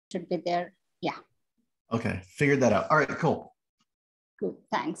should be there. Yeah. Okay, figured that out. All right, cool. Good,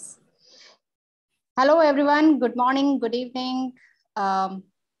 thanks. Hello, everyone. Good morning, good evening.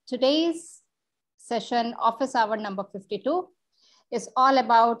 Today's session, office hour number 52, is all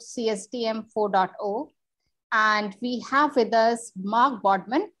about CSDM 4.0. And we have with us Mark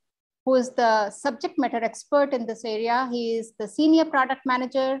Bodman, who is the subject matter expert in this area. He is the Senior Product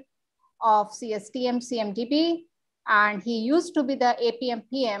Manager of CSDM CMDB, and he used to be the APM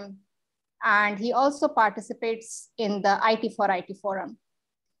PM, and he also participates in the IT for IT forum.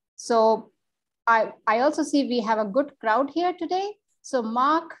 So I also see we have a good crowd here today. So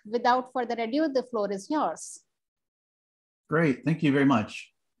Mark, without further ado, the floor is yours. Great, thank you very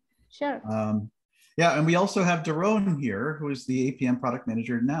much. Sure. Yeah, and we also have Daron here, who is the APM product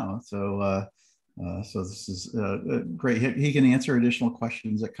manager now. So, so this is great. He can answer additional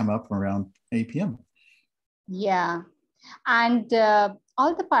questions that come up around APM. Yeah, and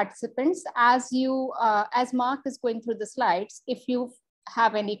all the participants, as Mark is going through the slides, if you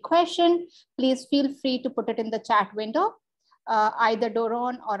have any question, please feel free to put it in the chat window. Either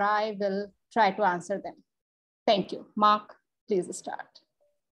Daron or I will try to answer them. Thank you. Mark, please start.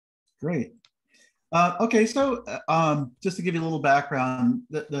 Great. Okay, so just to give you a little background,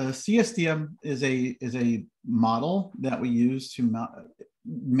 the CSDM is a model that we use to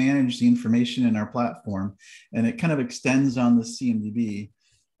manage the information in our platform, and it kind of extends on the CMDB.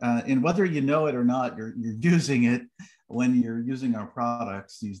 And whether you know it or not, you're using it when you're using our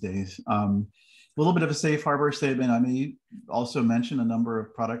products these days. A little bit of a safe harbor statement. I may also mention a number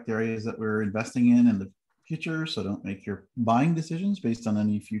of product areas that we're investing in the future, so don't make your buying decisions based on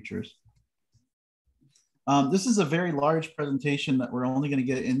any futures. This is a very large presentation that we're only going to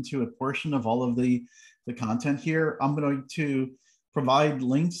get into a portion of all of the content here. I'm going to provide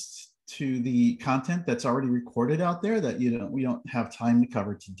links to the content that's already recorded out there that we don't have time to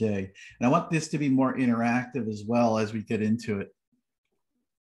cover today. And I want this to be more interactive as well as we get into it.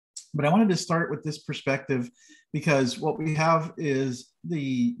 But I wanted to start with this perspective because what we have is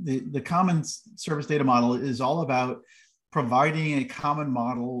the common service data model is all about providing a common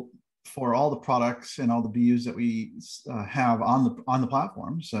model for all the products and all the BUs that we have on the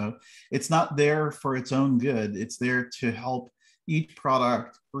platform. So it's not there for its own good. It's there to help each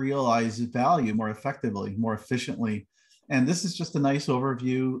product realize value more effectively, more efficiently. And this is just a nice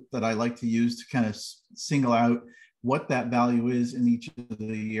overview that I like to use to kind of single out what that value is in each of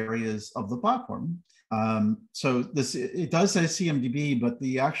the areas of the platform. So it does say CMDB, but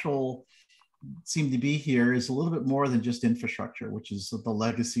the actual CMDB here is a little bit more than just infrastructure, which is the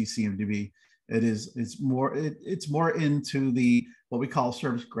legacy CMDB. It's more into what we call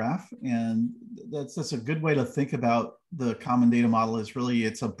service graph, and that's a good way to think about the common data model. Is really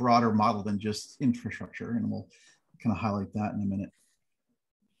it's a broader model than just infrastructure, and we'll kind of highlight that in a minute.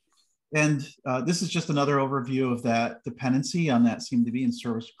 And this is just another overview of that dependency on that CMDB and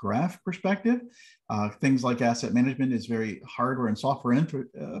service graph perspective. Things like asset management is very hardware and software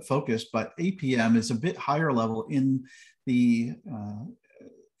focused, but APM is a bit higher level in the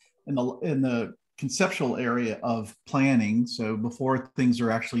conceptual area of planning. So before things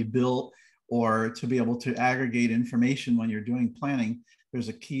are actually built, or to be able to aggregate information when you're doing planning, there's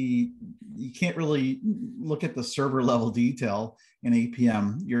a key. You can't really look at the server level detail in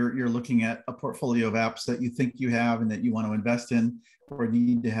APM. You're looking at a portfolio of apps that you think you have and that you want to invest in or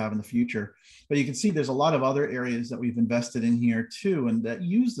need to have in the future. But you can see there's a lot of other areas that we've invested in here too, and that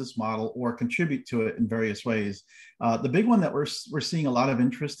use this model or contribute to it in various ways. The big one that we're seeing a lot of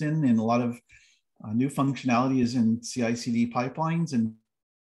interest in and a lot of new functionality is in CI/CD pipelines and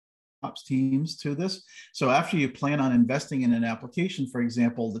ops teams to this. So after you plan on investing in an application, for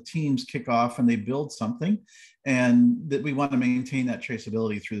example, the teams kick off and they build something, and that we want to maintain that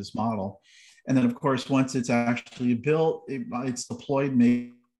traceability through this model. And then of course, once it's actually built, it's deployed,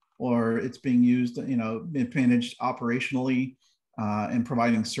 or it's being used, managed operationally and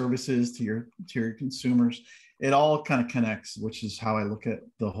providing services to your consumers. It all kind of connects, which is how I look at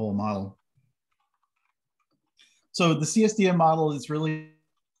the whole model. So the CSDM model is really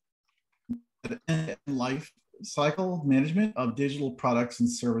life cycle management of digital products and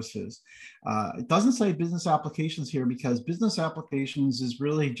services. It doesn't say business applications here because business applications is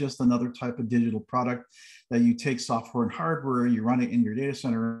really just another type of digital product that you take software and hardware, you run it in your data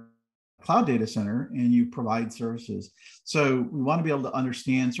center, cloud data center, and you provide services. So we want to be able to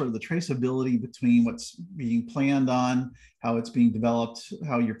understand sort of the traceability between what's being planned on, how it's being developed,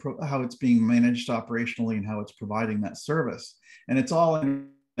 how it's being managed operationally, and how it's providing that service. And it's all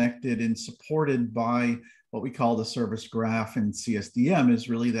connected and supported by what we call the service graph, and CSDM is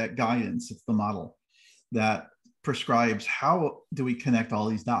really that guidance. It's the model that prescribes how do we connect all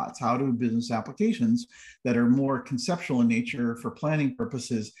these dots? How do business applications that are more conceptual in nature for planning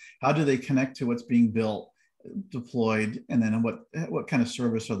purposes, how do they connect to what's being built, deployed, and then what kind of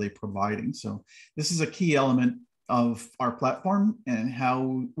service are they providing? So this is a key element of our platform and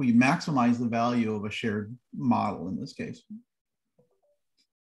how we maximize the value of a shared model in this case.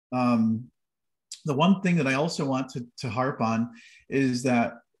 The one thing that I also want to harp on is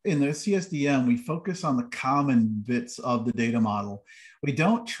that in the CSDM, we focus on the common bits of the data model. We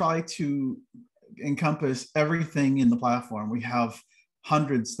don't try to encompass everything in the platform. We have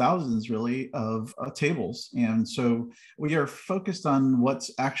hundreds, thousands really of tables. And so we are focused on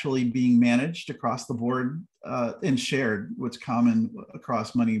what's actually being managed across the board and shared, what's common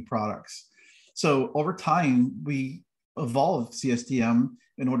across many products. So over time, we evolved CSDM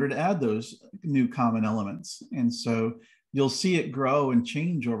in order to add those new common elements. And so you'll see it grow and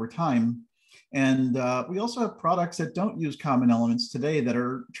change over time. And we also have products that don't use common elements today that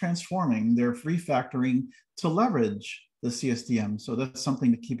are transforming. They're refactoring to leverage the CSDM. So that's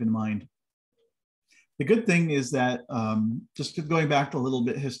something to keep in mind. The good thing is that just going back a little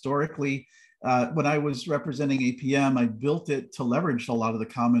bit historically, when I was representing APM, I built it to leverage a lot of the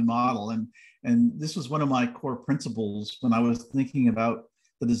common model. And this was one of my core principles when I was thinking about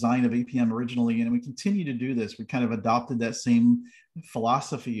the design of APM originally, and we continue to do this. We kind of adopted that same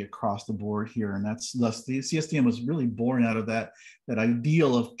philosophy across the board here, and that's thus the CSDM was really born out of that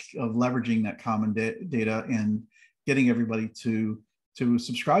ideal of leveraging that common data and getting everybody to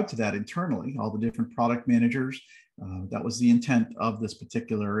subscribe to that internally, all the different product managers. That was the intent of this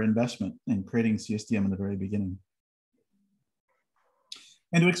particular investment in creating CSDM in the very beginning.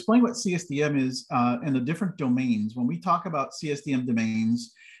 And to explain what CSDM is and the different domains, when we talk about CSDM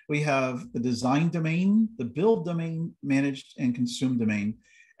domains, we have the design domain, the build domain, managed, and consume domain.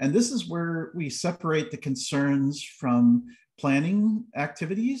 And this is where we separate the concerns from planning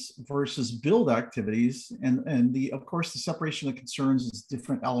activities versus build activities. And of course, the separation of concerns is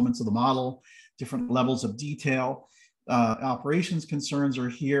different elements of the model, different levels of detail. Operations concerns are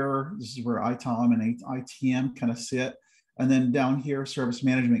here. This is where ITOM and ITM kind of sit. And then down here, service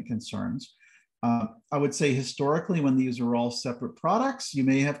management concerns. I would say historically, when these are all separate products, you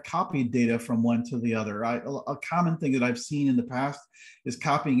may have copied data from one to the other. A common thing that I've seen in the past is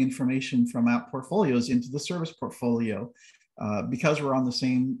copying information from app portfolios into the service portfolio. Because we're on the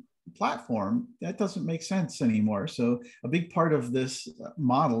same platform, that doesn't make sense anymore. So a big part of this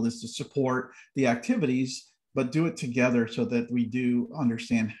model is to support the activities, but do it together so that we do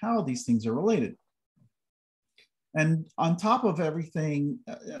understand how these things are related. And on top of everything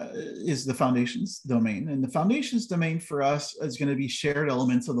is the foundations domain. And the foundations domain for us is going to be shared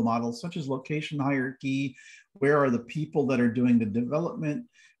elements of the model, such as location hierarchy. Where are the people that are doing the development?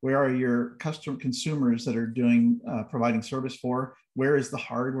 Where are your consumers that are doing providing service for? Where is the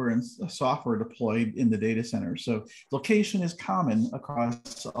hardware and software deployed in the data center? So location is common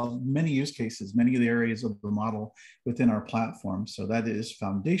across many use cases, many of the areas of the model within our platform. So that is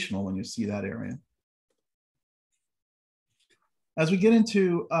foundational when you see that area. As we get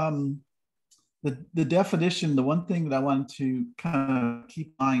into the definition, the one thing that I wanted to kind of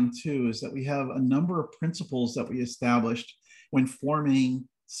keep in mind too is that we have a number of principles that we established when forming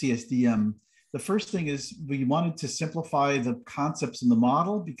CSDM. The first thing is we wanted to simplify the concepts in the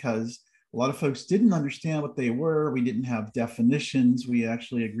model because a lot of folks didn't understand what they were. We didn't have definitions. We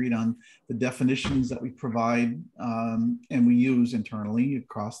actually agreed on the definitions that we provide and we use internally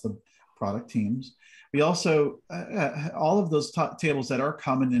across the product teams. We also, all of those tables that are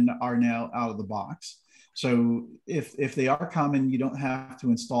common and are now out of the box. So if they are common, you don't have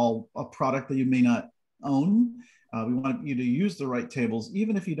to install a product that you may not own. We want you to use the right tables,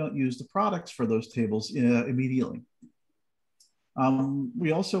 even if you don't use the products for those tables immediately.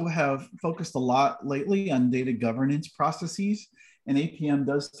 We also have focused a lot lately on data governance processes, and APM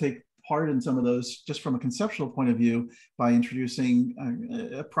does take part in some of those just from a conceptual point of view by introducing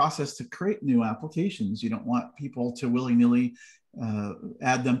a process to create new applications. You don't want people to willy-nilly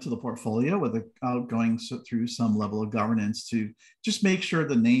add them to the portfolio without going through some level of governance to just make sure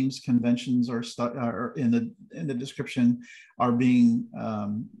the names conventions are in the description are being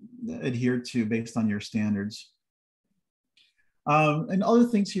adhered to based on your standards. And other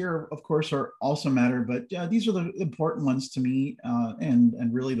things here, of course, are also matter, but yeah, these are the important ones to me,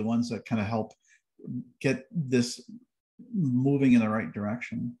 and really the ones that kind of help get this moving in the right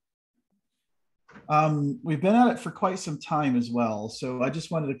direction. We've been at it for quite some time as well, so I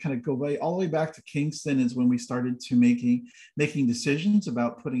just wanted to kind of go all the way back to Kingston is when we started to making decisions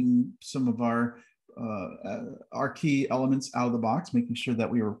about putting some of our our key elements out of the box, making sure that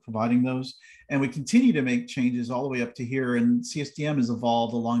we were providing those. And we continue to make changes all the way up to here. And CSDM has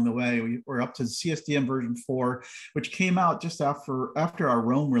evolved along the way. We're up to CSDM version 4, which came out just after our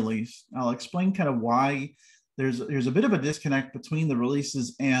Rome release. I'll explain kind of why there's a bit of a disconnect between the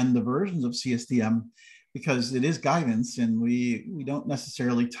releases and the versions of CSDM, because it is guidance and we don't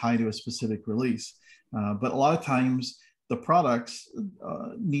necessarily tie to a specific release. But a lot of times the products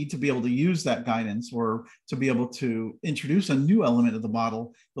need to be able to use that guidance, or to be able to introduce a new element of the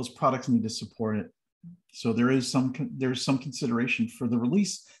model, those products need to support it. So there's some consideration for the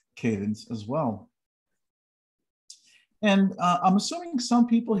release cadence as well. And I'm assuming some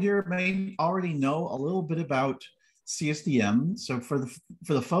people here may already know a little bit about CSDM. So for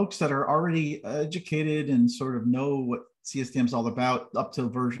the folks that are already educated and sort of know what CSDM is all about up to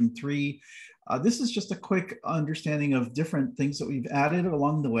version 3, this is just a quick understanding of different things that we've added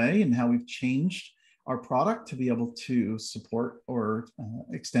along the way and how we've changed our product to be able to support or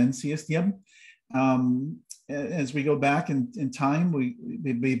extend CSDM. As we go back in time,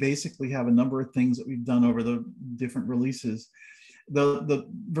 we basically have a number of things that we've done over the different releases. The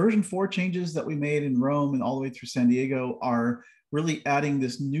version 4 changes that we made in Rome and all the way through San Diego are really adding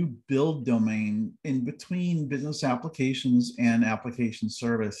this new build domain in between business applications and application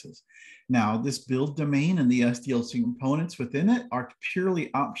services. Now, this build domain and the SDLC components within it are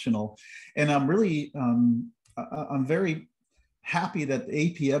purely optional. And I'm really, I'm very happy that the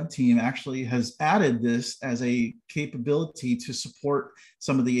APM team actually has added this as a capability to support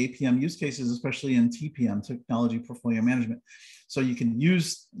some of the APM use cases, especially in TPM, technology portfolio management. So you can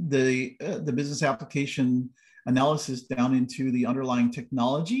use the business application analysis down into the underlying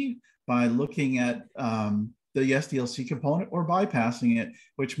technology by looking at the SDLC component or bypassing it,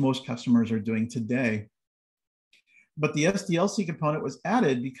 which most customers are doing today. But the SDLC component was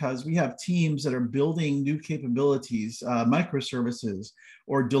added because we have teams that are building new capabilities, microservices,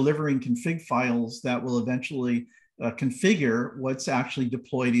 or delivering config files that will eventually configure what's actually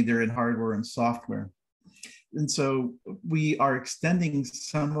deployed either in hardware and software. And so we are extending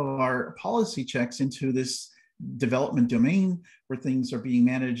some of our policy checks into this development domain where things are being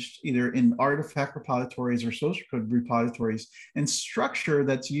managed either in artifact repositories or source code repositories, and structure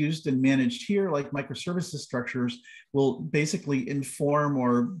that's used and managed here, like microservices structures, will basically inform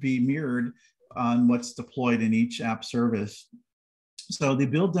or be mirrored on what's deployed in each app service. So the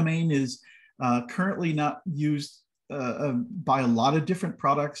build domain is currently not used by a lot of different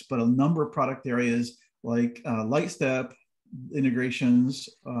products, but a number of product areas like Lightstep integrations,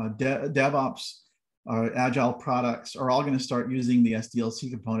 DevOps, agile products are all going to start using the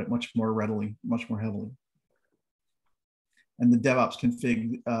SDLC component much more readily, much more heavily. And the DevOps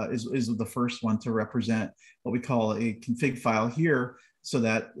config is the first one to represent what we call a config file here, so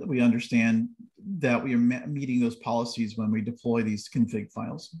that we understand that we are meeting those policies when we deploy these config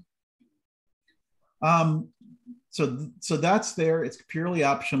files. So that's there. It's purely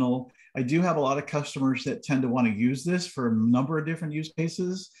optional. I do have a lot of customers that tend to want to use this for a number of different use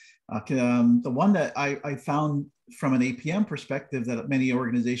cases. The one that I found from an APM perspective that many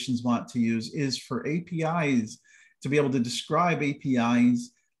organizations want to use is for APIs, to be able to describe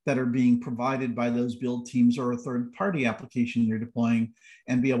APIs that are being provided by those build teams or a third-party application you're deploying,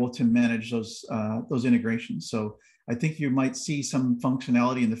 and be able to manage those integrations. So I think you might see some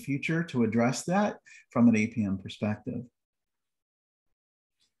functionality in the future to address that from an APM perspective.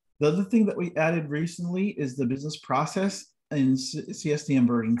 The other thing that we added recently is the business process in CSDM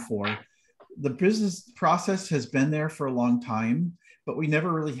version 4. The business process has been there for a long time, but we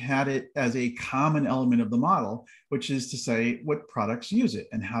never really had it as a common element of the model, which is to say what products use it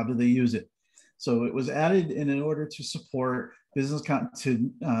and how do they use it. So it was added in order to support business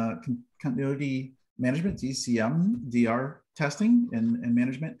continuity management, DCM, DR testing and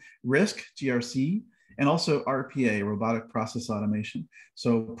management, risk, GRC, and also RPA, robotic process automation.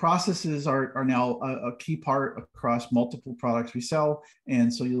 So processes are now a key part across multiple products we sell.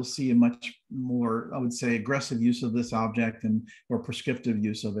 And so you'll see a much more, I would say, aggressive use of this object and more prescriptive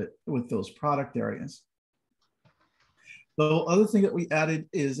use of it with those product areas. The other thing that we added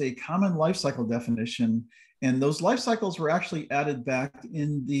is a common lifecycle definition. And those life cycles were actually added back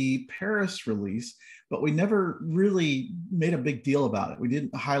in the Paris release, but we never really made a big deal about it. We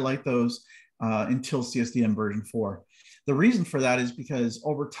didn't highlight those until CSDM version 4. The reason for that is because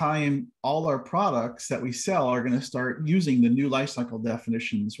over time, all our products that we sell are going to start using the new lifecycle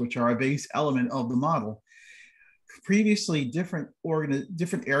definitions, which are a base element of the model. Previously, different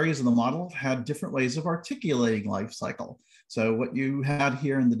areas of the model had different ways of articulating lifecycle. So what you had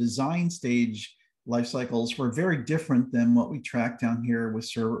here in the design stage life cycles were very different than what we track down here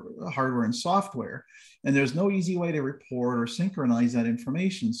with hardware and software. And there's no easy way to report or synchronize that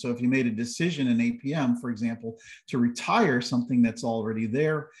information. So if you made a decision in APM, for example, to retire something that's already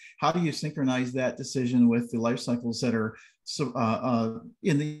there, how do you synchronize that decision with the life cycles that are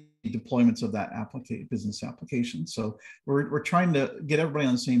in the deployments of that business application? So we're trying to get everybody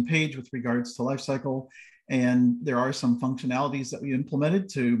on the same page with regards to lifecycle. And there are some functionalities that we implemented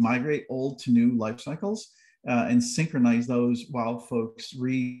to migrate old to new life cycles and synchronize those while folks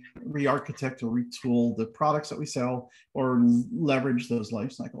re-architect or retool the products that we sell or leverage those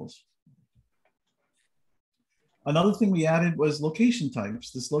life cycles. Another thing we added was location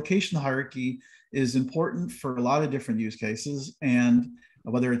types. This location hierarchy is important for a lot of different use cases, and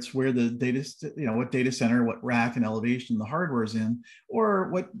whether it's where the data, what data center, what rack and elevation the hardware is in, or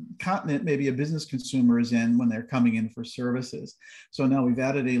what continent maybe a business consumer is in when they're coming in for services. So now we've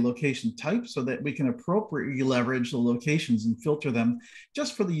added a location type so that we can appropriately leverage the locations and filter them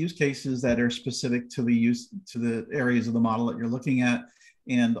just for the use cases that are specific to the areas of the model that you're looking at,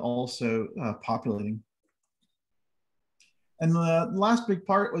 and also populating. And the last big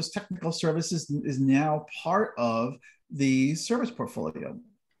part was technical services is now part of the service portfolio.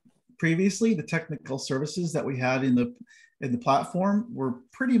 Previously, the technical services that we had in the platform were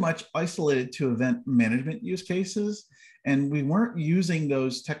pretty much isolated to event management use cases, and we weren't using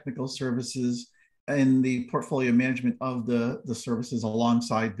those technical services in the portfolio management of the services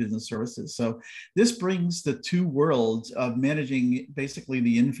alongside business services. So this brings the two worlds of managing basically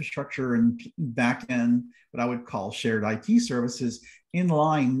the infrastructure and back end, what I would call shared IT services, in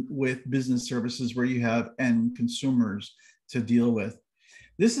line with business services where you have end consumers to deal with.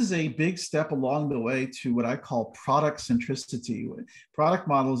 This is a big step along the way to what I call product centricity. Product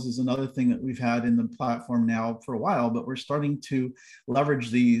models is another thing that we've had in the platform now for a while, but we're starting to leverage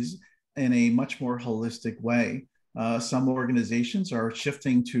these in a much more holistic way. Some organizations are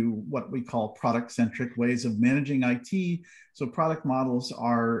shifting to what we call product-centric ways of managing IT. So product models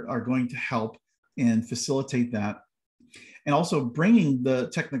are going to help and facilitate that. And also bringing the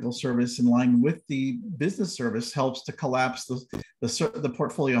technical service in line with the business service helps to collapse the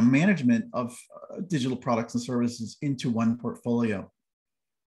portfolio management of digital products and services into one portfolio.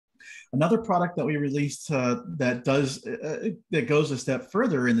 Another product that we released that goes a step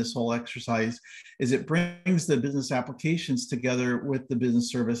further in this whole exercise is it brings the business applications together with the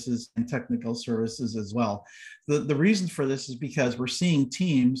business services and technical services as well. The reason for this is because we're seeing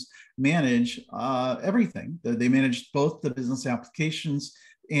teams manage everything. They manage both the business applications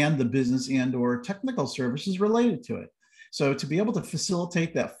and the business and/or technical services related to it. So to be able to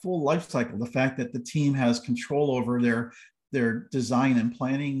facilitate that full life cycle, the fact that the team has control over their design and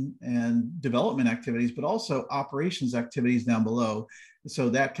planning and development activities, but also operations activities down below. So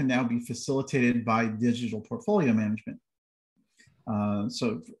that can now be facilitated by digital portfolio management.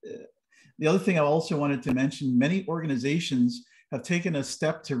 So the other thing I also wanted to mention, many organizations have taken a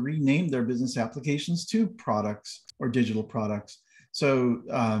step to rename their business applications to products or digital products. So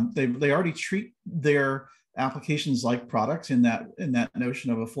they already treat their applications like products in that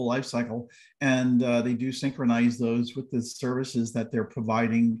notion of a full life cycle, and they do synchronize those with the services that they're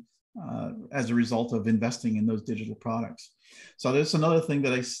providing as a result of investing in those digital products. So that's another thing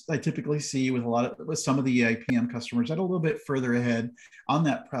that I typically see with some of the APM customers that are a little bit further ahead on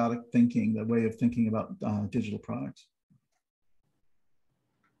that product thinking, the way of thinking about digital products.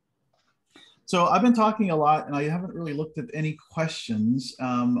 So I've been talking a lot and I haven't really looked at any questions.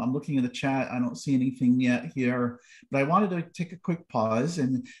 I'm looking in the chat. I don't see anything yet here, but I wanted to take a quick pause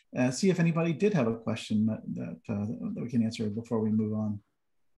and see if anybody did have a question that we can answer before we move on.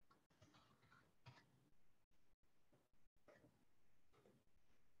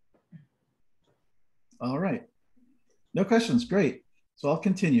 All right, no questions, great. So I'll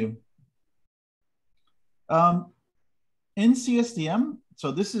continue. In CSDM,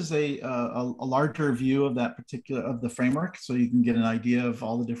 so this is a larger view of the framework, so you can get an idea of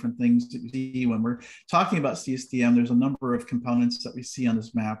all the different things that you see when we're talking about CSDM. There's a number of components that we see on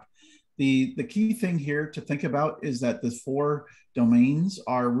this map. The key thing here to think about is that the 4 domains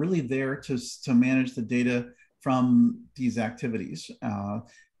are really there to manage the data from these activities.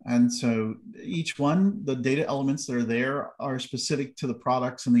 And so each one, the data elements that are there are specific to the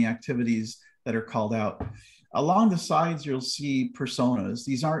products and the activities that are called out. Along the sides, you'll see personas.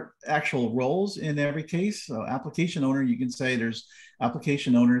 These aren't actual roles in every case. So application owner, you can say there's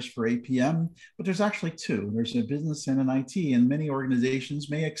application owners for APM, but there's actually 2. There's a business and an IT, and many organizations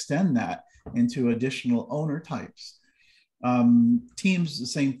may extend that into additional owner types. Teams, the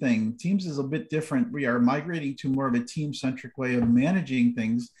same thing. Teams is a bit different. We are migrating to more of a team-centric way of managing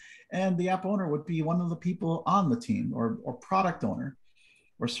things. And the app owner would be one of the people on the team, or product owner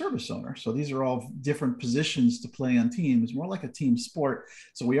or service owner. So these are all different positions to play on teams, more like a team sport.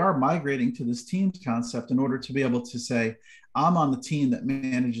 So we are migrating to this teams concept in order to be able to say, I'm on the team that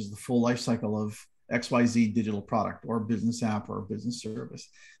manages the full life cycle of XYZ digital product or business app or business service.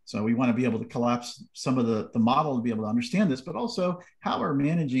 So we want to be able to collapse some of the model to be able to understand this, but also how we're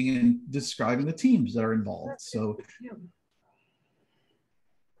managing and describing the teams that are involved. So,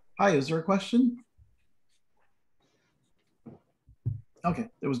 hi, is there a question? Okay,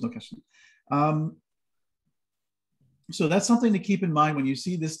 there was no question. So that's something to keep in mind when you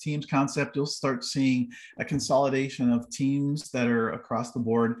see this teams concept. You'll start seeing a consolidation of teams that are across the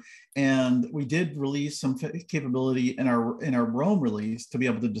board. And we did release some capability in our Rome release to be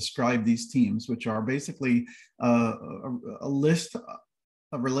able to describe these teams, which are basically a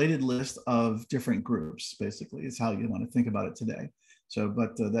related list of different groups. Basically, is how you want to think about it today. So,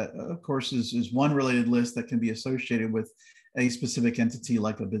 but that of course is one related list that can be associated with a specific entity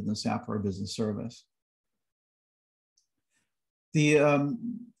like a business app or a business service. The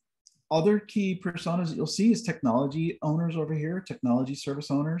other key personas that you'll see is technology owners over here, technology service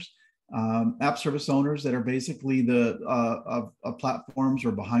owners, app service owners that are basically the platforms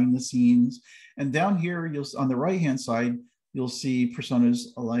or behind the scenes. And down here, on the right-hand side, you'll see personas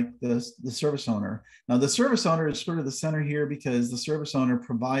like the service owner. Now, the service owner is sort of the center here because the service owner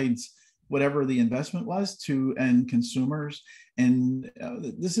provides whatever the investment was to end consumers. And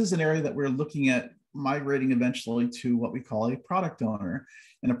this is an area that we're looking at migrating eventually to what we call a product owner.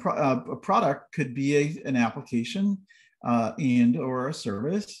 And a product could be an application and or a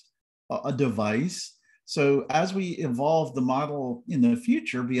service, a device. So as we evolve the model in the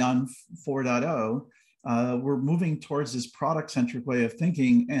future beyond 4.0, we're moving towards this product-centric way of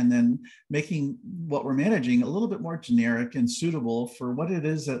thinking and then making what we're managing a little bit more generic and suitable for what it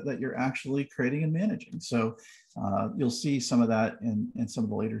is that you're actually creating and managing. So you'll see some of that in some of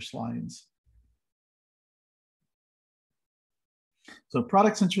the later slides. So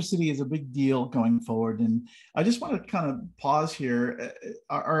product centricity is a big deal going forward. And I just want to kind of pause here.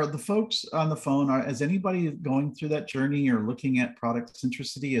 Are the folks on the phone, is anybody going through that journey or looking at product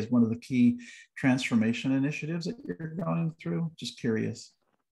centricity as one of the key transformation initiatives that you're going through? Just curious.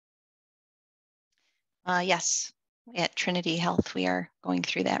 Yes, at Trinity Health, we are going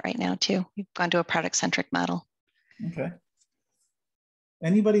through that right now too. We've gone to a product-centric model. Okay.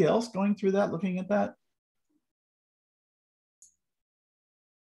 Anybody else going through that, looking at that?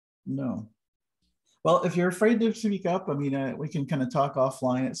 No. Well, if you're afraid to speak up, I mean, we can kind of talk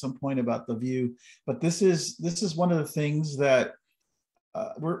offline at some point about the view. But this is one of the things that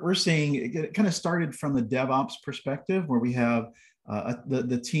we're seeing. It kind of started from the DevOps perspective, where we have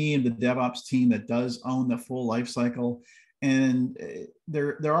the team, the DevOps team that does own the full life cycle. And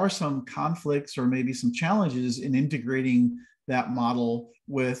there are some conflicts or maybe some challenges in integrating that model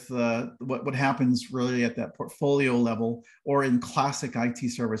with what happens really at that portfolio level or in classic IT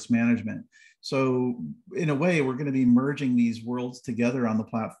service management. So in a way, we're going to be merging these worlds together on the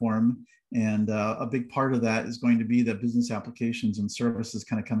platform. And a big part of that is going to be the business applications and services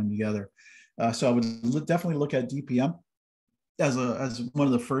kind of coming together. So I would definitely look at DPM as one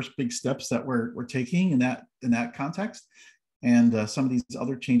of the first big steps that we're taking in that context. And some of these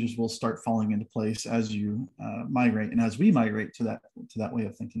other changes will start falling into place as you migrate and as we migrate to that way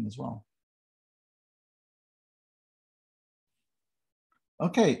of thinking as well.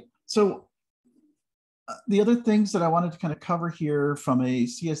 Okay, so the other things that I wanted to kind of cover here from a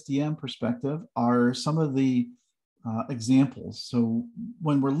CSDM perspective are some of the examples. So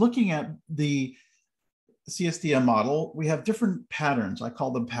when we're looking at the CSDM model, we have different patterns. I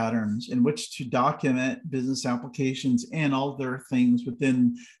call them patterns in which to document business applications and all their things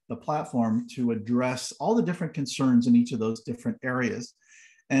within the platform to address all the different concerns in each of those different areas.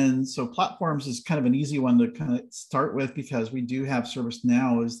 And so platforms is kind of an easy one to kind of start with because we do have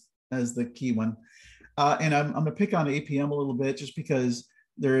ServiceNow as the key one. And I'm going to pick on APM a little bit just because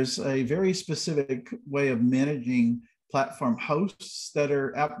there's a very specific way of managing platform hosts that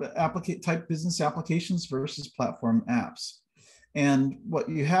are type business applications versus platform apps. And what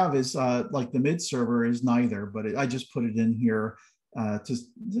you have is like the mid server is neither, but I just put it in here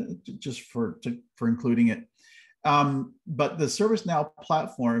just for including it. But the ServiceNow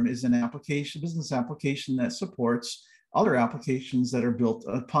platform is an application, business application that supports other applications that are built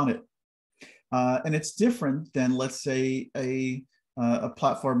upon it. And it's different than, let's say, a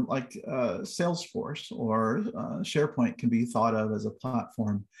platform like Salesforce or SharePoint can be thought of as a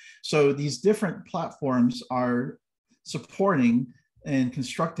platform. So these different platforms are supporting and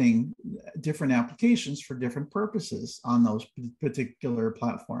constructing different applications for different purposes on those particular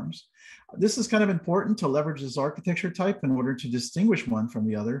platforms. This is kind of important to leverage this architecture type in order to distinguish one from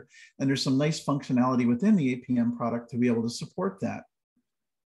the other. And there's some nice functionality within the APM product to be able to support that.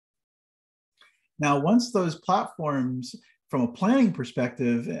 Now, once those platforms from a planning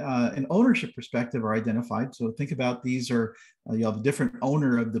perspective and ownership perspective are identified, so think about these are, you have a different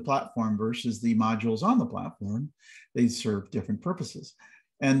owner of the platform versus the modules on the platform. They serve different purposes.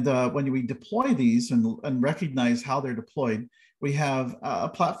 And when we deploy these and recognize how they're deployed, we have a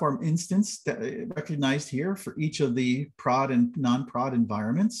platform instance that recognized here for each of the prod and non-prod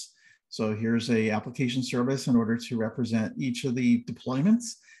environments. So here's a application service in order to represent each of the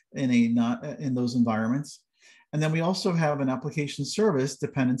deployments in those environments. And then we also have an application service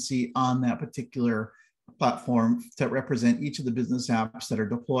dependency on that particular platform to represent each of the business apps that are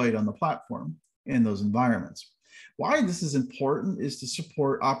deployed on the platform in those environments. Why this is important is to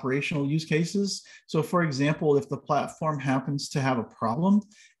support operational use cases. So for example, if the platform happens to have a problem,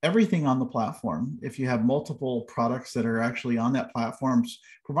 everything on the platform, if you have multiple products that are actually on that platform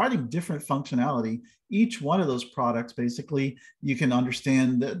providing different functionality, each one of those products, basically, you can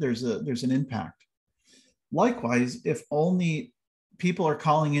understand that there's an impact. Likewise, if only people are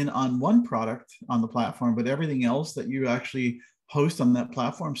calling in on one product on the platform, but everything else that you actually host on that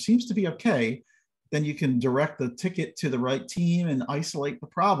platform seems to be okay, then you can direct the ticket to the right team and isolate the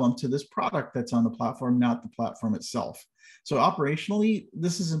problem to this product that's on the platform, not the platform itself. So operationally,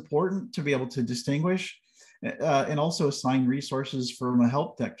 this is important to be able to distinguish and also assign resources from a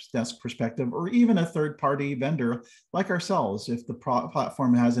help desk perspective, or even a third-party vendor like ourselves if the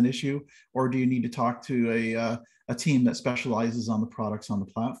platform has an issue, or do you need to talk to a team that specializes on the products on the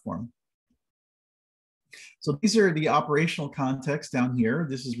platform. So these are the operational context down here.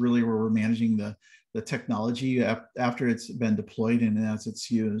 This is really where we're managing the technology after it's been deployed and as it's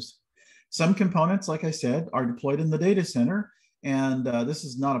used. Some components, like I said, are deployed in the data center. And this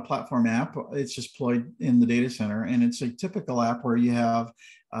is not a platform app. It's just deployed in the data center. And it's a typical app where you have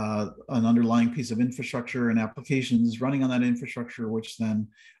an underlying piece of infrastructure and applications running on that infrastructure, which then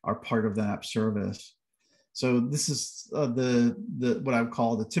are part of the app service. So this is what I would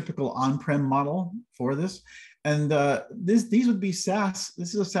call the typical on-prem model for this. And these would be SaaS.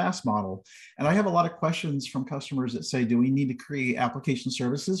 This is a SaaS model. And I have a lot of questions from customers that say, do we need to create application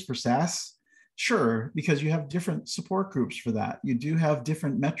services for SaaS? Sure, because you have different support groups for that. You do have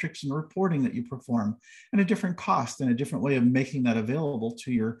different metrics and reporting that you perform, and a different cost and a different way of making that available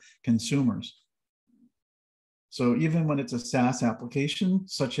to your consumers. So even when it's a SaaS application,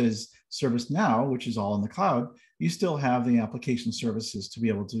 such as ServiceNow, which is all in the cloud, you still have the application services to be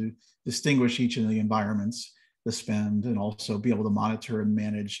able to distinguish each of the environments, the spend, and also be able to monitor and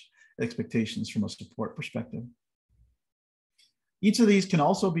manage expectations from a support perspective. Each of these can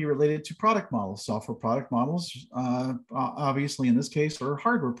also be related to product models, software product models, obviously in this case, or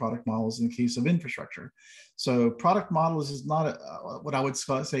hardware product models in the case of infrastructure. So product models is not what I would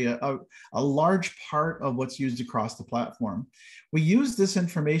say a large part of what's used across the platform. We use this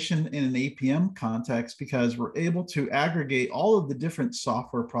information in an APM context because we're able to aggregate all of the different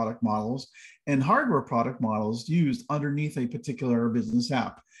software product models and hardware product models used underneath a particular business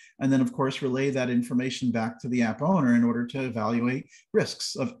app. And then, of course, relay that information back to the app owner in order to evaluate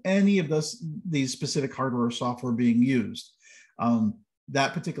risks of any of these specific hardware or software being used.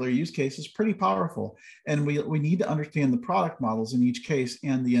 That particular use case is pretty powerful. And we need to understand the product models in each case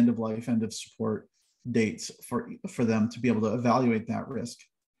and the end of life, end of support dates for them to be able to evaluate that risk.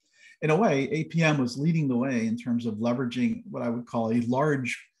 In a way, APM was leading the way in terms of leveraging what I would call a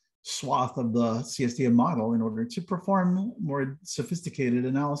large swath of the CSDM model in order to perform more sophisticated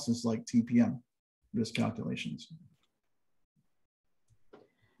analysis like TPM risk calculations.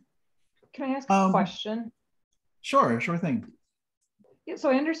 Can I ask a question? Sure thing. Yeah, so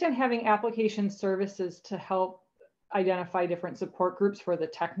I understand having application services to help identify different support groups for the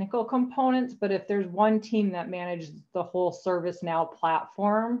technical components, but if there's one team that manages the whole ServiceNow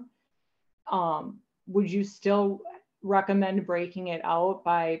platform, would you still recommend breaking it out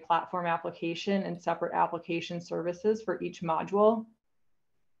by platform application and separate application services for each module?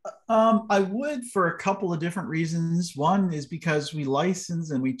 I would, for a couple of different reasons. One is because we license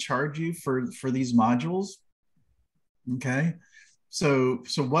and we charge you for these modules. Okay, so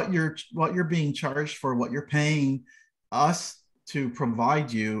what you're being charged for, what you're paying us to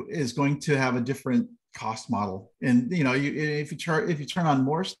provide you, is going to have a different cost model. And if you turn on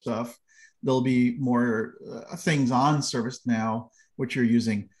more stuff, there'll be more things on ServiceNow which you're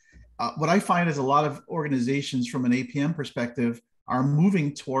using. What I find is a lot of organizations from an APM perspective are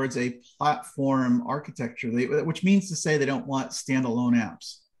moving towards a platform architecture, which means to say they don't want standalone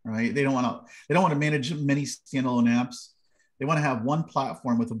apps, right? They don't want to manage many standalone apps. They want to have one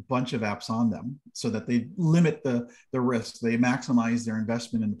platform with a bunch of apps on them so that they limit the risk. They maximize their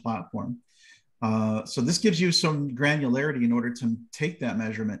investment in the platform. So this gives you some granularity in order to take that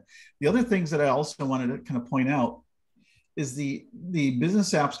measurement. The other things that I also wanted to kind of point out is the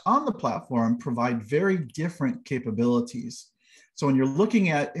business apps on the platform provide very different capabilities. So when you're looking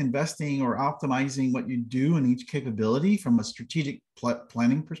at investing or optimizing what you do in each capability from a strategic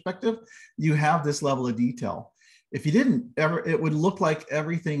planning perspective, you have this level of detail. If you didn't ever, it would look like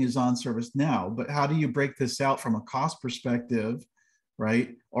everything is on ServiceNow, but how do you break this out from a cost perspective,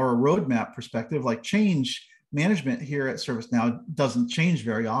 right? Or a roadmap perspective? Like change management here at ServiceNow doesn't change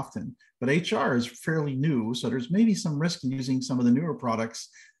very often, but HR is fairly new. So there's maybe some risk in using some of the newer products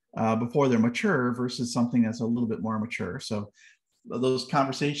before they're mature versus something that's a little bit more mature. So those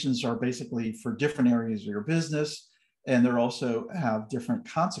conversations are basically for different areas of your business, and they also have different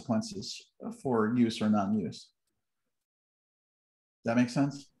consequences for use or non-use. That makes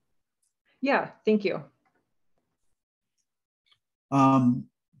sense? Yeah, thank you.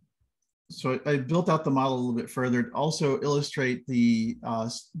 So I built out the model a little bit further to also illustrate the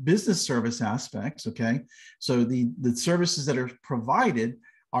business service aspects, okay? So the services that are provided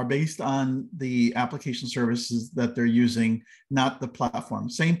are based on the application services that they're using, not the platform.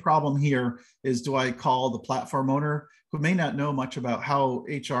 Same problem here is, do I call the platform owner who may not know much about how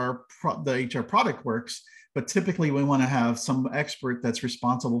the HR product works, but typically we want to have some expert that's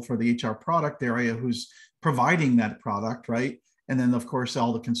responsible for the HR product area who's providing that product, right? And then of course,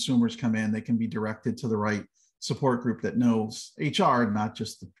 all the consumers come in, they can be directed to the right support group that knows HR, not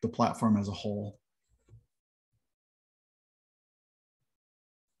just the platform as a whole.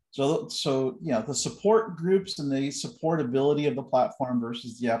 So yeah, the support groups and the supportability of the platform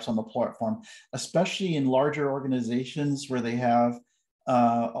versus the apps on the platform, especially in larger organizations where they have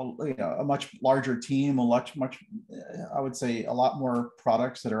a much larger team, I would say a lot more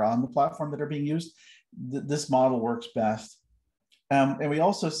products that are on the platform that are being used. This model works best. And we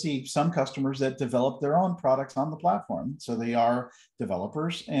also see some customers that develop their own products on the platform. So they are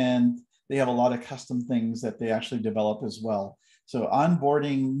developers and they have a lot of custom things that they actually develop as well. So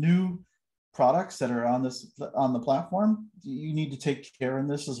onboarding new products that are on the platform, you need to take care in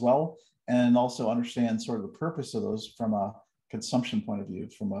this as well, and also understand sort of the purpose of those from a consumption point of view,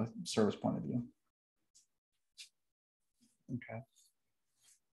 from a service point of view. Okay.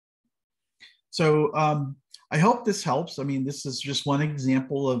 So I hope this helps. I mean, this is just one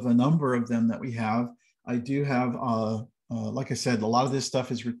example of a number of them that we have. I do have, like I said, a lot of this stuff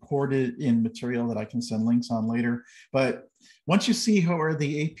is recorded in material that I can send links on later. But once you see where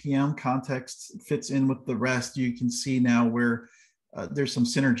the APM context fits in with the rest, you can see now where there's some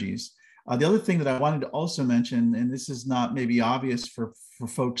synergies. The other thing that I wanted to also mention, and this is not maybe obvious for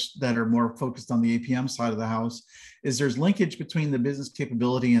folks that are more focused on the APM side of the house, is there's linkage between the business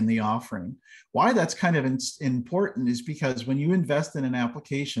capability and the offering. Why that's kind of important is because when you invest in an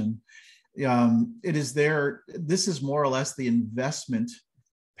application, it is there, this is more or less the investment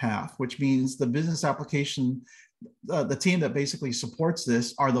path, which means the business application, the team that basically supports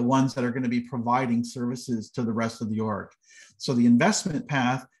this are the ones that are going to be providing services to the rest of the org. So the investment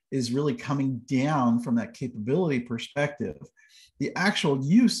path is really coming down from that capability perspective. The actual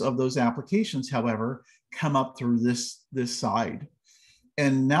use of those applications, however, come up through this side.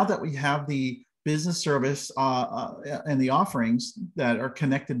 And now that we have the business service and the offerings that are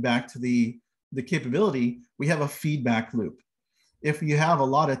connected back to the capability, we have a feedback loop. If you have a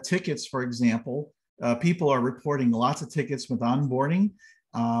lot of tickets, for example, people are reporting lots of tickets with onboarding.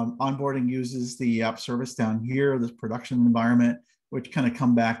 Onboarding uses the app service down here, this production environment, which kind of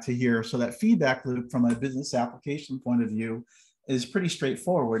come back to here. So that feedback loop from a business application point of view is pretty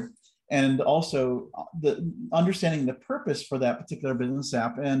straightforward. And also the understanding the purpose for that particular business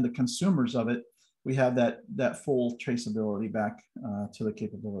app and the consumers of it, we have that full traceability back to the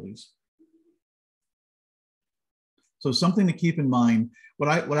capabilities. So something to keep in mind. What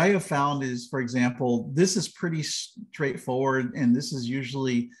I have found is, for example, this is pretty straightforward, and this is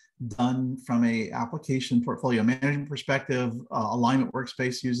usually done from a application portfolio management perspective. Alignment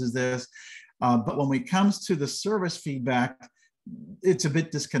Workspace uses this. But when it comes to the service feedback, it's a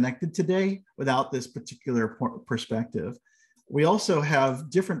bit disconnected today without this particular perspective. We also have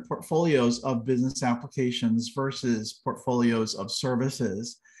different portfolios of business applications versus portfolios of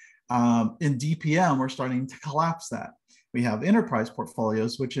services. In DPM, we're starting to collapse that. We have enterprise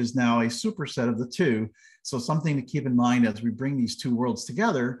portfolios, which is now a superset of the two. So something to keep in mind as we bring these two worlds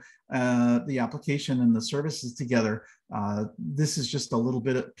together, the application and the services together. This is just a little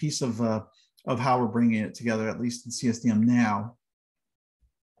bit piece of how we're bringing it together, at least in CSDM now.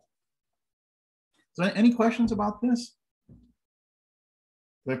 So any questions about this?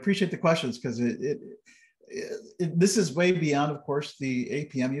 I appreciate the questions because this is way beyond, of course, the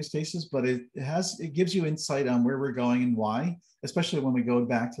APM use cases, but it gives you insight on where we're going and why, especially when we go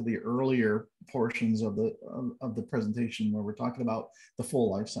back to the earlier portions of the presentation where we're talking about the full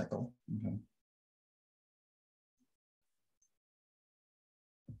life cycle.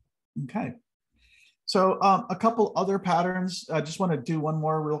 Okay. So a couple other patterns. I just want to do one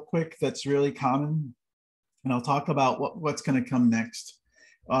more real quick that's really common, and I'll talk about what's going to come next.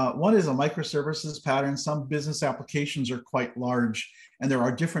 One is a microservices pattern. Some business applications are quite large, and there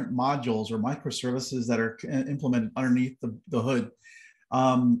are different modules or microservices that are implemented underneath the hood.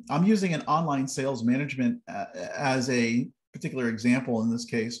 I'm using an online sales management as a particular example in this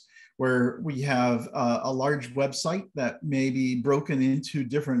case, where we have a large website that may be broken into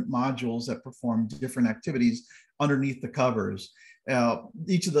different modules that perform different activities underneath the covers.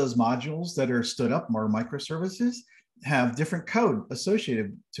 Each of those modules that are stood up are microservices, have different code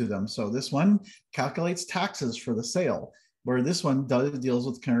associated to them. So this one calculates taxes for the sale, where this one deals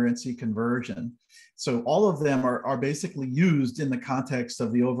with currency conversion. So all of them are basically used in the context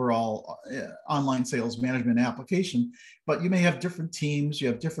of the overall online sales management application, but you may have different teams, you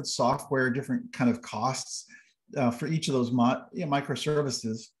have different software, different kind of costs for each of those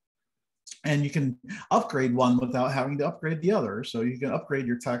microservices. And you can upgrade one without having to upgrade the other. So you can upgrade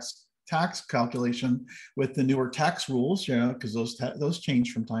your tax calculation with the newer tax rules, because those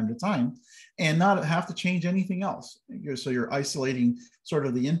change from time to time, and not have to change anything else. So you're isolating sort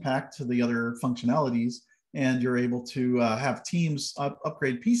of the impact to the other functionalities, and you're able to have teams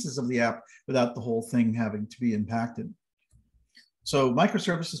upgrade pieces of the app without the whole thing having to be impacted. So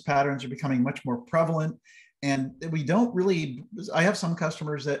microservices patterns are becoming much more prevalent. And we don't really, I have some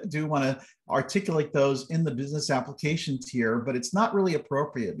customers that do want to articulate those in the business application tier, but it's not really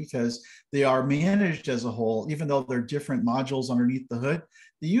appropriate because they are managed as a whole. Even though they're different modules underneath the hood,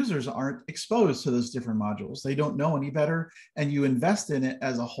 the users aren't exposed to those different modules. They don't know any better, and you invest in it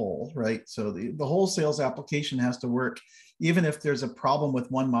as a whole, right? So the whole sales application has to work, even if there's a problem with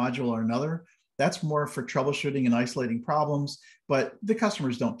one module or another. That's more for troubleshooting and isolating problems, but the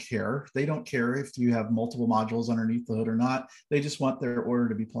customers don't care. They don't care if you have multiple modules underneath the hood or not. They just want their order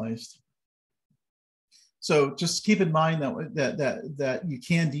to be placed. So just keep in mind that you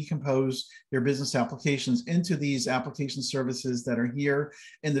can decompose your business applications into these application services that are here.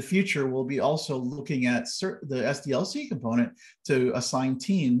 In the future, we'll be also looking at the SDLC component to assign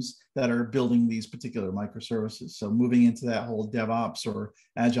teams that are building these particular microservices. So moving into that whole DevOps or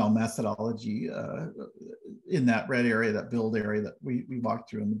Agile methodology in that red area, that build area that we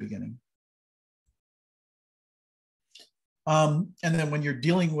walked through in the beginning. And then when you're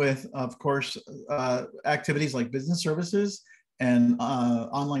dealing with, of course, activities like business services and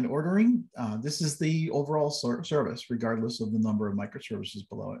online ordering, this is the overall service, regardless of the number of microservices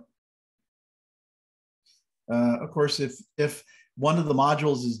below it. Of course, if one of the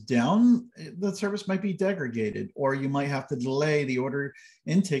modules is down, the service might be degraded, or you might have to delay the order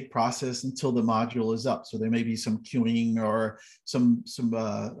intake process until the module is up. So there may be some queuing or some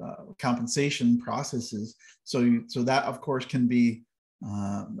compensation processes. So that, of course, can be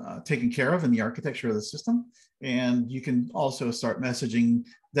taken care of in the architecture of the system. And you can also start messaging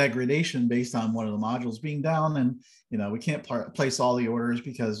degradation based on one of the modules being down. And we can't place all the orders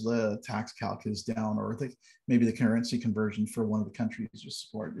because the tax calc is down, or maybe the currency conversion for one of the countries you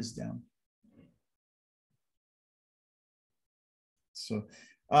support is down. So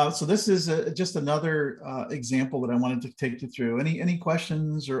this is just another example that I wanted to take you through. Any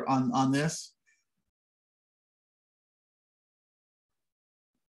questions or on this?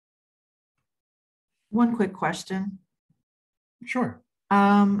 One quick question. Sure.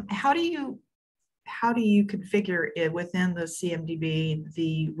 How do you configure it within the CMDB,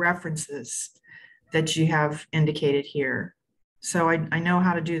 the references that you have indicated here? So I know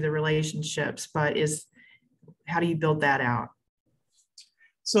how to do the relationships, but how do you build that out?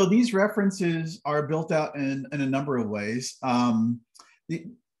 So these references are built out in a number of ways.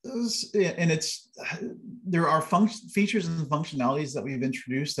 There are features and functionalities that we've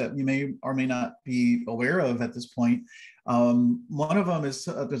introduced that you may or may not be aware of at this point. One of them is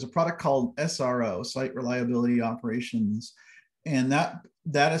there's a product called SRO, Site Reliability Operations, and that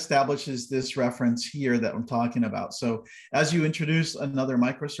establishes this reference here that I'm talking about. So as you introduce another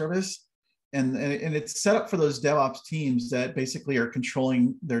microservice, And it's set up for those DevOps teams that basically are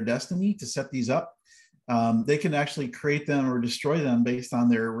controlling their destiny to set these up. They can actually create them or destroy them based on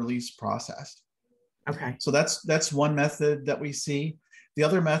their release process. Okay. So that's one method that we see. The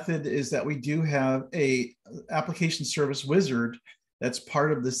other method is that we do have a application service wizard that's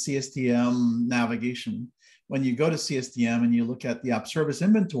part of the CSDM navigation. When you go to CSDM and you look at the app service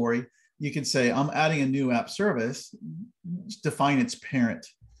inventory, you can say, I'm adding a new app service, define its parent.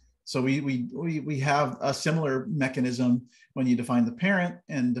 So we have a similar mechanism when you define the parent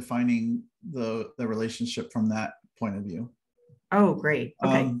and defining the relationship from that point of view. Oh, great.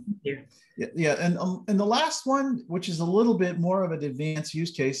 Okay. Thank you. Yeah, and the last one, which is a little bit more of an advanced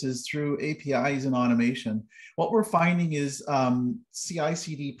use case, is through APIs and automation. What we're finding is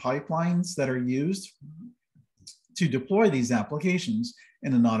CI/CD pipelines that are used to deploy these applications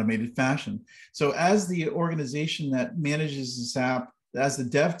in an automated fashion. So as the organization that manages this app, as the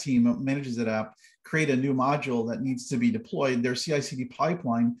dev team manages that app, create a new module that needs to be deployed, their CI/CD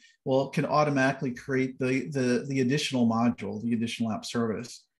pipeline can automatically create the additional module, the additional app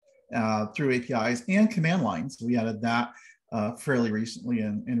service through APIs and command lines. We added that fairly recently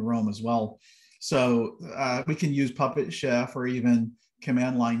in Rome as well. So we can use Puppet Chef or even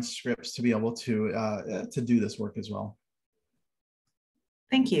command line scripts to be able to do this work as well.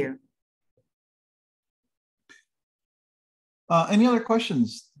 Thank you. Any other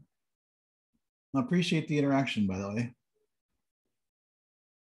questions? I appreciate the interaction, by the way.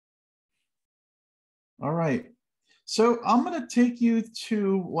 All right. So I'm going to take you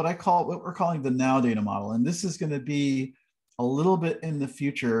to what we're calling the Now data model. And this is going to be a little bit in the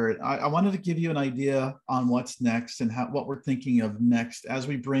future. I wanted to give you an idea on what's next and what we're thinking of next as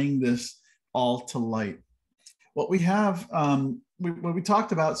we bring this all to light. What we have, what we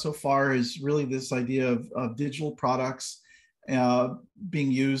talked about so far is really this idea of digital products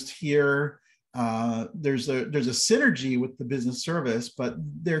being used here. There's a synergy with the business service, but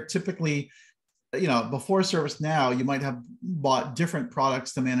they're typically, before ServiceNow, you might have bought different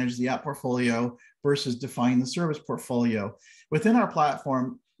products to manage the app portfolio versus define the service portfolio. Within our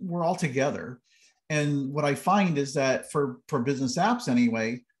platform, we're all together. And what I find is that for business apps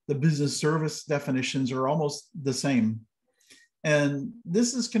anyway, the business service definitions are almost the same. And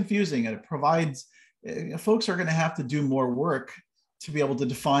this is confusing, and it provides, folks are going to have to do more work to be able to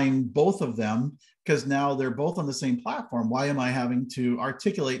define both of them, because now they're both on the same platform. Why am I having to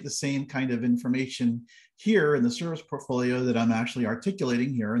articulate the same kind of information here in the service portfolio that I'm actually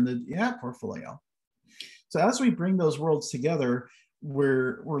articulating here in the app portfolio? So as we bring those worlds together,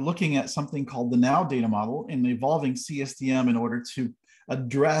 we're looking at something called the Now data model and evolving CSDM in order to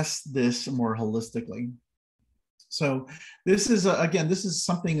address this more holistically. So this is, again, this is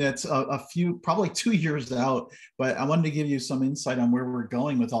something that's probably 2 years out, but I wanted to give you some insight on where we're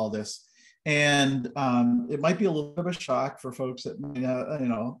going with all this. And it might be a little bit of a shock for folks that might,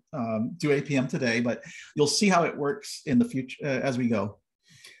 do APM today, but you'll see how it works in the future as we go.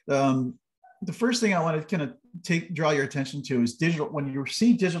 The first thing I want to kind of draw your attention to is digital. When you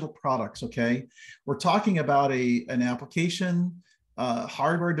see digital products, okay, we're talking about an application,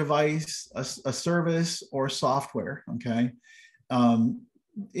 hardware device, a service, or software, okay?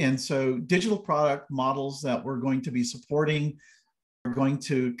 And so digital product models that we're going to be supporting are going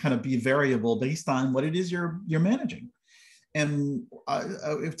to kind of be variable based on what it is you're managing. And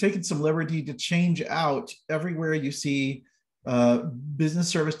I've taken some liberty to change out everywhere you see business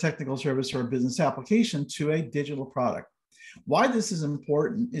service, technical service, or business application to a digital product. Why this is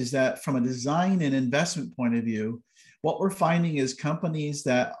important is that from a design and investment point of view, what we're finding is companies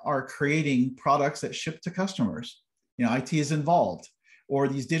that are creating products that ship to customers, IT is involved, or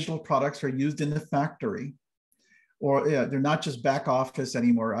these digital products are used in the factory, or they're not just back office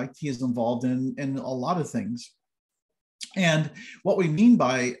anymore. IT is involved in a lot of things. And what we mean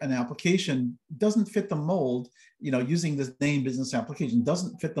by an application doesn't fit the mold, using this name business application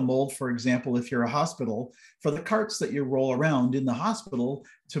doesn't fit the mold, for example, if you're a hospital, for the carts that you roll around in the hospital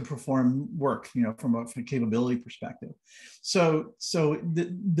to perform work, from a capability perspective. So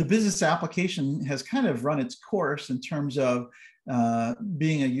the business application has kind of run its course in terms of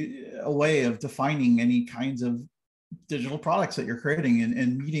being a way of defining any kinds of digital products that you're creating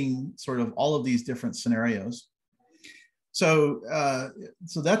and meeting sort of all of these different scenarios. So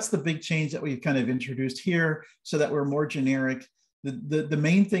that's the big change that we've kind of introduced here, so that we're more generic. The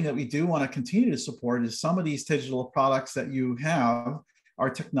main thing that we do want to continue to support is some of these digital products that you have are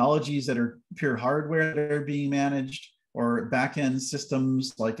technologies that are pure hardware that are being managed, or back-end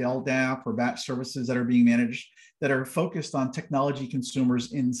systems like LDAP or batch services that are being managed that are focused on technology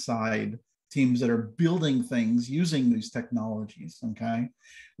consumers inside teams that are building things using these technologies, okay?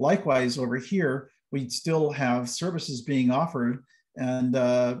 Likewise, over here, we still have services being offered, and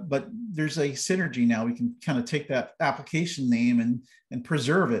but there's a synergy now. We can kind of take that application name and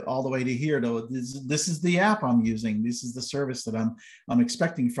preserve it all the way to here. To this is the app I'm using. This is the service that I'm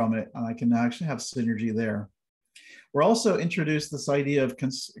expecting from it, and I can actually have synergy there. We're also introduced this idea of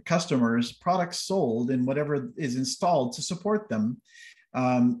customers, products sold, and whatever is installed to support them.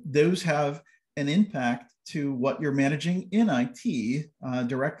 Those have an impact to what you're managing in IT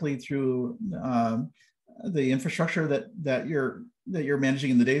directly through the infrastructure that you're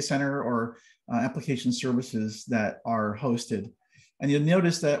managing in the data center, or application services that are hosted. And you'll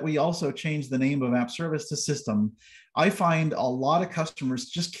notice that we also changed the name of app service to system. I find a lot of customers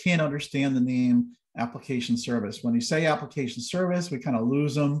just can't understand the name application service. When you say application service, we kind of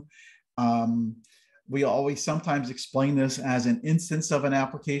lose them. We always sometimes explain this as an instance of an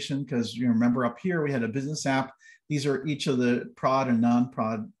application, because you remember up here we had a business app. These are each of the prod and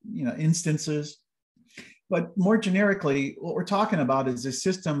non-prod instances. But more generically, what we're talking about is a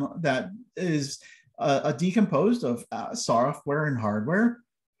system that is a decomposed of software and hardware,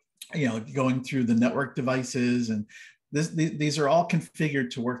 going through the network devices, and these are all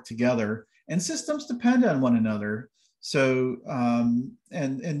configured to work together. And systems depend on one another. So,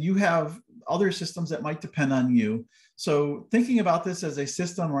 and you have other systems that might depend on you. So thinking about this as a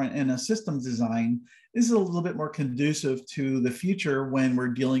system and a systems design is a little bit more conducive to the future when we're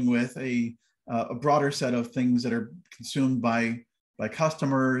dealing with a broader set of things that are consumed by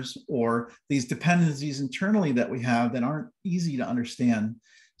customers, or these dependencies internally that we have that aren't easy to understand.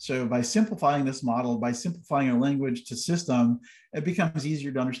 So by simplifying this model, by simplifying our language to system, it becomes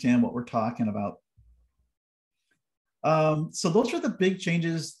easier to understand what we're talking about. So those are the big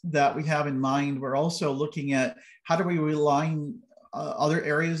changes that we have in mind. We're also looking at how do we align other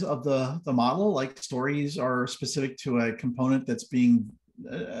areas of the model, like stories are specific to a component that's being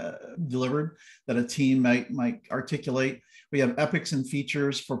delivered that a team might articulate. We have epics and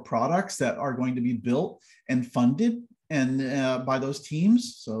features for products that are going to be built and funded and by those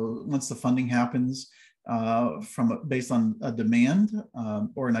teams. So once the funding happens based on a demand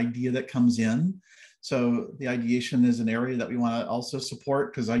or an idea that comes in. So the ideation is an area that we want to also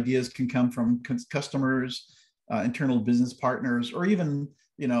support, because ideas can come from customers, internal business partners, or even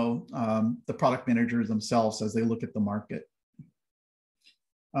the product managers themselves as they look at the market.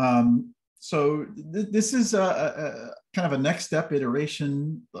 So this is a kind of a next step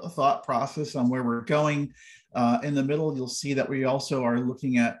iteration thought process on where we're going. In the middle, you'll see that we also are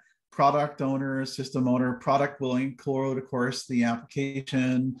looking at product owner, system owner. Product will include, of course, the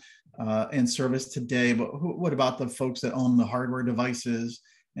application and service today, but what about the folks that own the hardware devices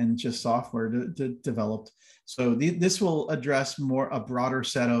and just software developed? So this will address a broader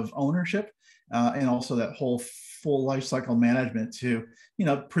set of ownership and also that whole full life cycle management to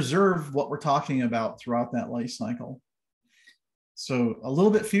preserve what we're talking about throughout that life cycle. So a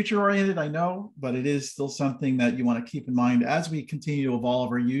little bit future oriented, I know, but it is still something that you want to keep in mind as we continue to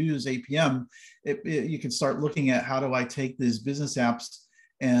evolve or use APM. You can start looking at, how do I take these business apps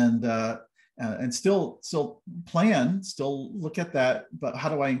and still look at that, but how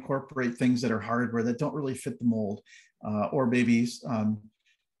do I incorporate things that are hardware that don't really fit the mold, or maybe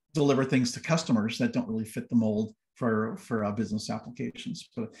deliver things to customers that don't really fit the mold for business applications.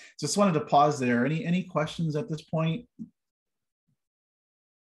 So just wanted to pause there. Any questions at this point?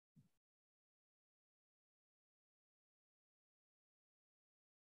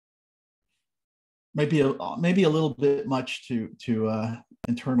 Maybe a little bit much to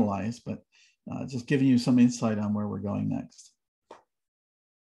internalize, but just giving you some insight on where we're going next.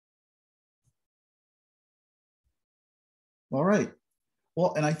 All right.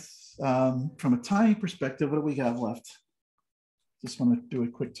 Well, and from a time perspective, what do we have left? Just want to do a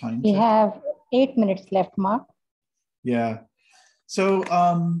quick time check. We have 8 minutes left, Mark. Yeah. So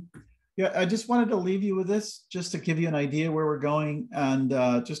yeah, I just wanted to leave you with this, just to give you an idea where we're going. And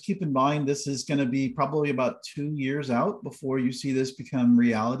just keep in mind, this is going to be probably about 2 years out before you see this become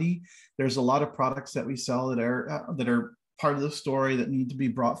reality. There's a lot of products that we sell that are part of the story that need to be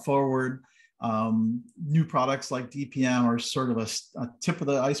brought forward. New products like DPM are sort of a tip of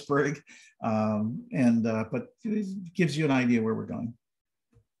the iceberg, but it gives you an idea where we're going.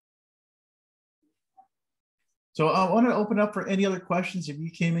 So I want to open up for any other questions. If you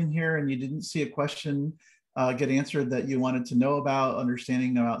came in here and you didn't see a question get answered that you wanted to know about,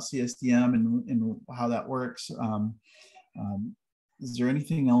 understanding about CSDM and how that works, is there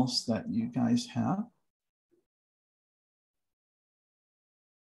anything else that you guys have?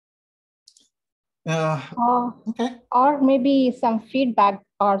 Okay. Or maybe some feedback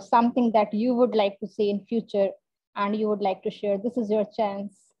or something that you would like to see in future and you would like to share. This is your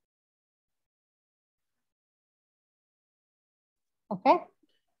chance. Okay.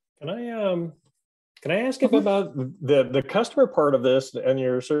 Can I ask a bit about the customer part of this and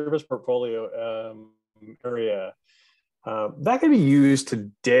your service portfolio area? That can be used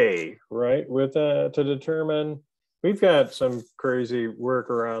today, right? With to determine, we've got some crazy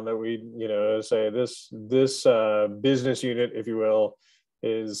workaround that we, say this business unit, if you will,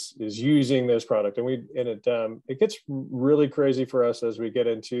 is using this product, and it gets really crazy for us as we get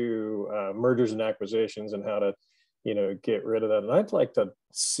into mergers and acquisitions and how to get rid of that. And I'd like to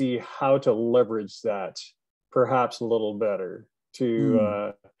see how to leverage that perhaps a little better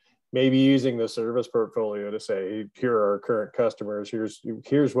to maybe using the service portfolio to say, here are our current customers.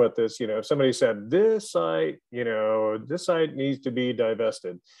 Here's what this, if somebody said this site needs to be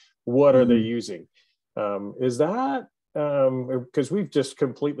divested, what are they using? Is that, because we've just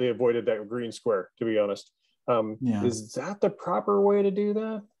completely avoided that green square, to be honest. Is that the proper way to do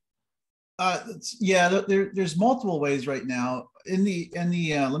that? There's multiple ways right now. Let me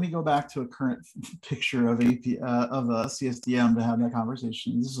go back to a current picture of a CSDM to have that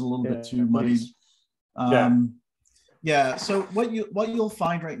conversation. This is a little bit too muddied. So what you'll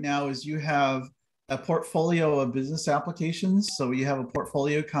find right now is you have a portfolio of business applications. So you have a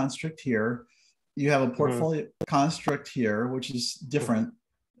portfolio construct here. You have a portfolio construct here, which is different,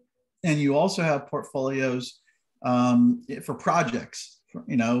 and you also have portfolios for projects.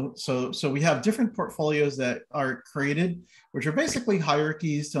 So we have different portfolios that are created, which are basically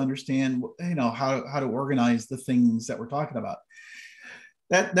hierarchies to understand, how to organize the things that we're talking about.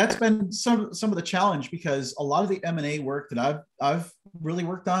 That's been some of the challenge, because a lot of the M&A work that I've really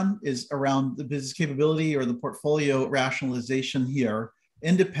worked on is around the business capability or the portfolio rationalization here,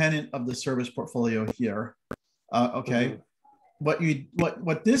 independent of the service portfolio here. What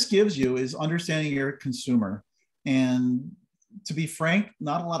this gives you is understanding your consumer. And to be frank,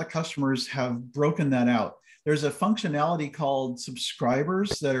 not a lot of customers have broken that out. There's a functionality called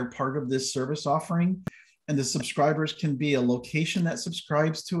subscribers that are part of this service offering. And the subscribers can be a location that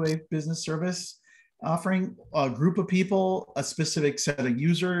subscribes to a business service offering, a group of people, a specific set of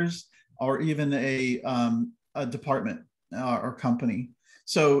users, or even a department or company.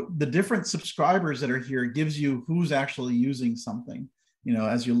 So the different subscribers that are here gives you who's actually using something,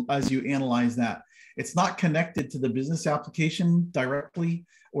 as you analyze that. It's not connected to the business application directly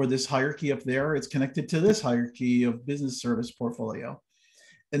or this hierarchy up there. It's connected to this hierarchy of business service portfolio.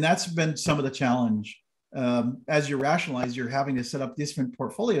 And that's been some of the challenge. As you rationalize, you're having to set up different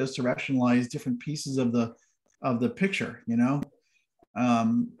portfolios to rationalize different pieces of the picture,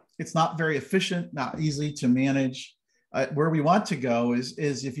 It's not very efficient, not easy to manage. Where we want to go is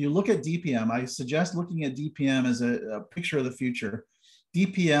if you look at DPM, I suggest looking at DPM as a picture of the future.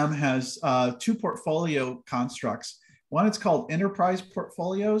 DPM has two portfolio constructs. One, it's called enterprise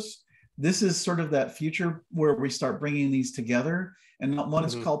portfolios. This is sort of that future where we start bringing these together. And one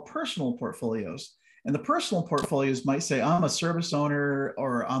is called personal portfolios. And the personal portfolios might say, I'm a service owner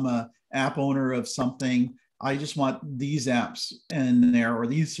or I'm a app owner of something. I just want these apps in there or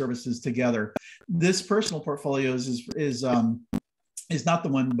these services together. This personal portfolios is not the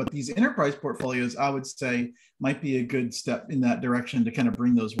one, but these enterprise portfolios, I would say, might be a good step in that direction to kind of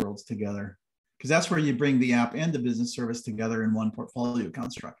bring those worlds together, because that's where you bring the app and the business service together in one portfolio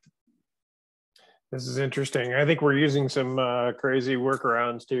construct. This is interesting. I think we're using some crazy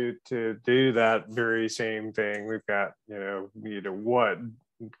workarounds to do that very same thing. We've got, what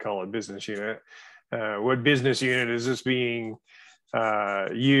call it business unit. What business unit is this being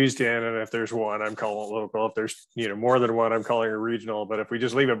used in? And if there's one, I'm calling it local. If there's more than one, I'm calling it regional. But if we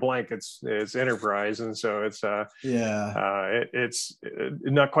just leave it blank, it's enterprise, and so it's it's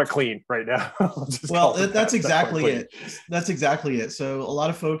not quite clean right now. Well, that's exactly it. That's exactly it. So a lot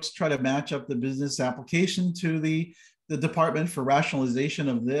of folks try to match up the business application to the department for rationalization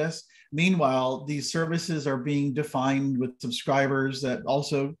of this. Meanwhile, these services are being defined with subscribers that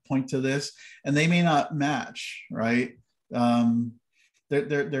also point to this, and they may not match, right?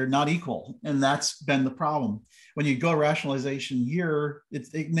 They're not equal, and that's been the problem. When you go rationalization here,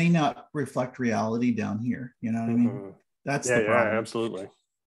 it may not reflect reality down here. You know what I mean? That's the problem. Yeah, absolutely.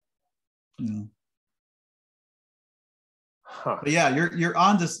 Yeah. But yeah, you're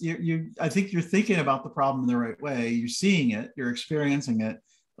on this. I think you're thinking about the problem in the right way. You're seeing it. You're experiencing it.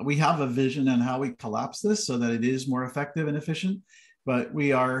 We have a vision on how we collapse this so that it is more effective and efficient. But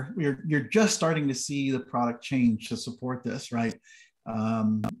you're just starting to see the product change to support this, right?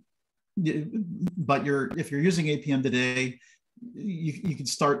 But if you're using APM today, you can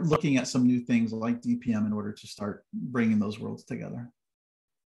start looking at some new things like DPM in order to start bringing those worlds together.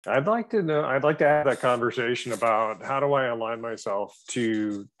 I'd like to know, I'd like to have that conversation about how do I align myself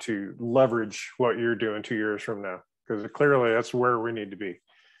to leverage what you're doing 2 years from now? Because clearly that's where we need to be.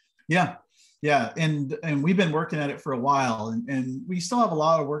 Yeah. Yeah. And we've been working at it for a while, and we still have a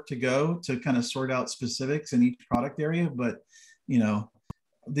lot of work to go to kind of sort out specifics in each product area. But, you know,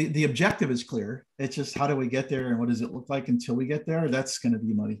 the objective is clear. It's just how do we get there and what does it look like until we get there? That's going to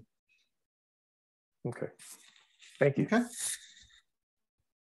be muddy. Okay. Thank you. Okay.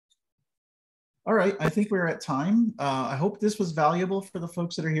 All right, I think we're at time. I hope this was valuable for the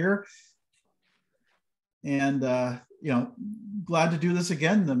folks that are here. And, you know, glad to do this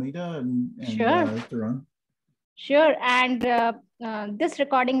again, Namita and Sure. Theron. Sure, and this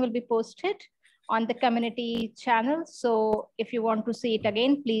recording will be posted on the community channel. So if you want to see it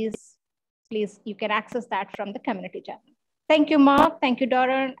again, please, you can access that from the community channel. Thank you, Mark. Thank you,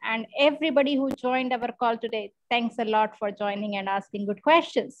 Doran, and everybody who joined our call today. Thanks a lot for joining and asking good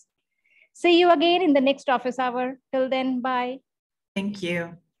questions. See you again in the next office hour. Till then, bye. Thank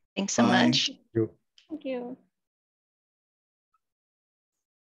you. Thanks so Bye. much. Thank you.